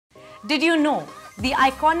Did you know the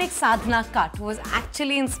iconic Sadhana cut was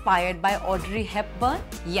actually inspired by Audrey Hepburn?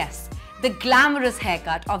 Yes, the glamorous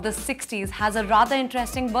haircut of the 60s has a rather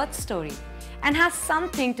interesting birth story and has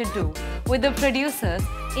something to do with the producer's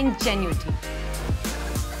ingenuity.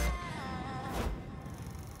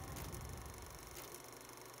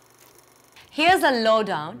 Here's a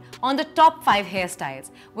lowdown on the top 5 hairstyles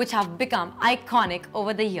which have become iconic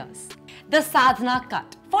over the years. The Sadhana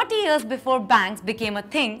cut. 40 years before bangs became a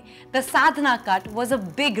thing, the Sadhana cut was a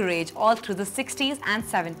big rage all through the 60s and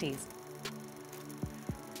 70s.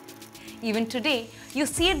 Even today, you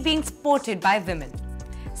see it being sported by women.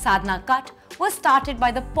 Sadhana cut was started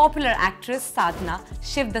by the popular actress Sadhana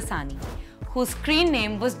Shivdasani, whose screen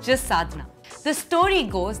name was just Sadhana. The story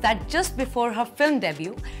goes that just before her film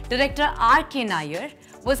debut, director R.K. Nair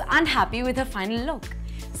was unhappy with her final look.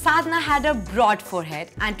 Sadhana had a broad forehead,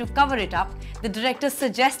 and to cover it up, the director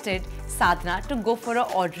suggested Sadhana to go for a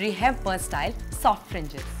Audrey Hepburn style soft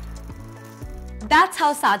fringes. That's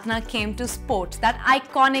how Sadhana came to sport that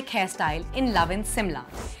iconic hairstyle in Love in Simla,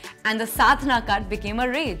 and the Sadhana cut became a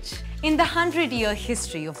rage. In the 100-year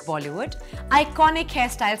history of Bollywood, iconic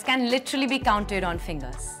hairstyles can literally be counted on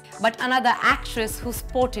fingers. But another actress who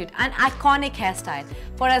sported an iconic hairstyle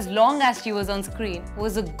for as long as she was on screen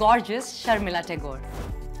was the gorgeous Sharmila Tagore.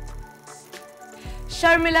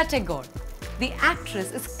 Sharmila Tagore, the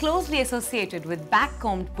actress, is closely associated with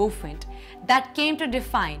back-combed bouffant that came to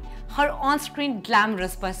define her on-screen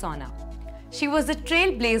glamorous persona. She was the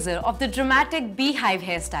trailblazer of the dramatic beehive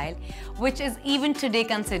hairstyle, which is even today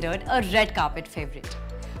considered a red carpet favorite.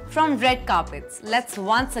 From red carpets, let's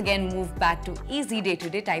once again move back to easy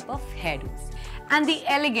day-to-day type of hairdos and the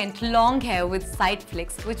elegant long hair with side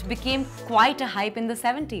flicks, which became quite a hype in the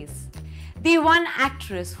 70s. The one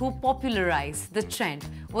actress who popularized the trend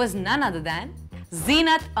was none other than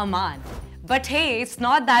Zeenat Aman. But hey, it's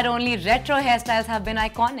not that only retro hairstyles have been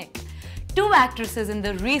iconic. Two actresses in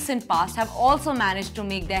the recent past have also managed to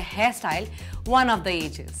make their hairstyle one of the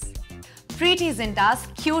ages. Preeti Zinta's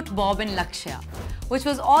cute bob in Lakshya, which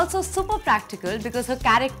was also super practical because her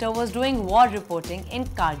character was doing war reporting in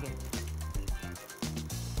Kargil.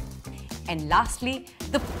 And lastly,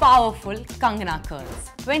 the powerful Kangana curls.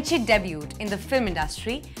 When she debuted in the film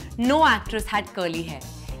industry, no actress had curly hair.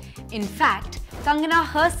 In fact, Kangana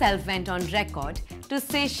herself went on record to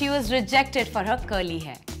say she was rejected for her curly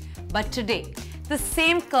hair. But today, the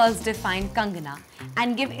same curls define Kangana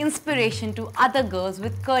and give inspiration to other girls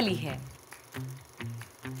with curly hair.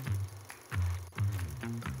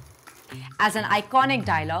 As an iconic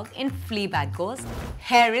dialogue in Fleabag goes,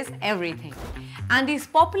 hair is everything. And these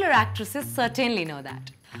popular actresses certainly know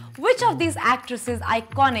that. Which of these actresses'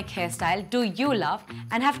 iconic hairstyle do you love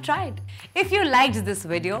and have tried? If you liked this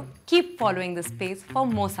video, keep following this page for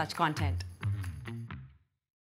more such content.